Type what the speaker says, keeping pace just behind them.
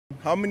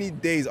How many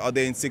days are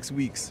there in 6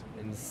 weeks?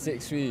 In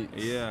 6 weeks?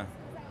 Yeah.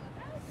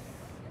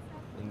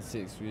 In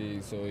 6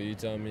 weeks, so you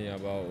tell me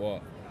about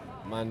what?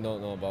 Man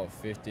don't know about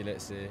 50,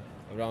 let's say.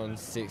 Around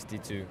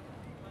 62.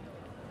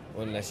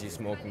 Unless you're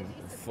smoking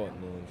foot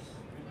nose.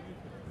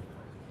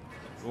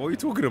 What are you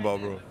talking about,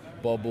 bro?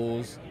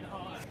 Bubbles.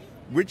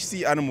 Which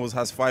sea animals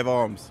has 5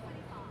 arms?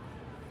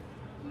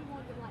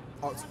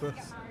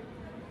 Octopus.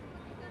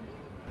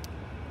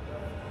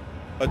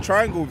 A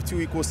triangle with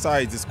 2 equal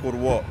sides is called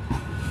what?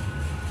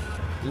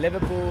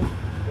 Liverpool.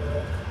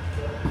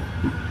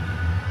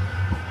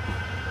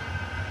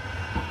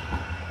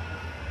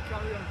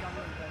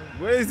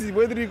 Where is he?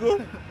 Where did he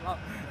go?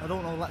 I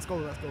don't know. Let's go.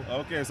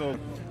 Okay, so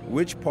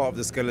which part of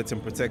the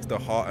skeleton protects the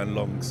heart and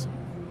lungs?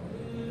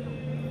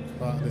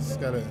 The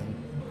skeleton.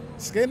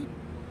 Skin?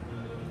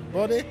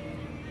 Body?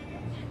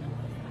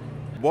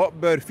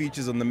 What bird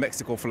features on the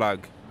Mexico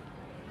flag?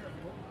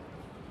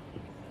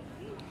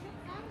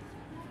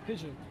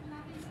 Pigeon.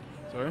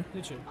 Sorry?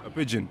 Pigeon. A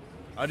pigeon.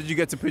 How did you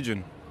get to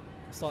pigeon?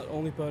 It's like the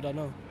only bird I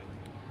know.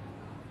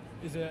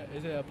 Is it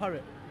a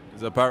parrot?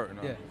 Is it a parrot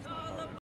now? Yeah.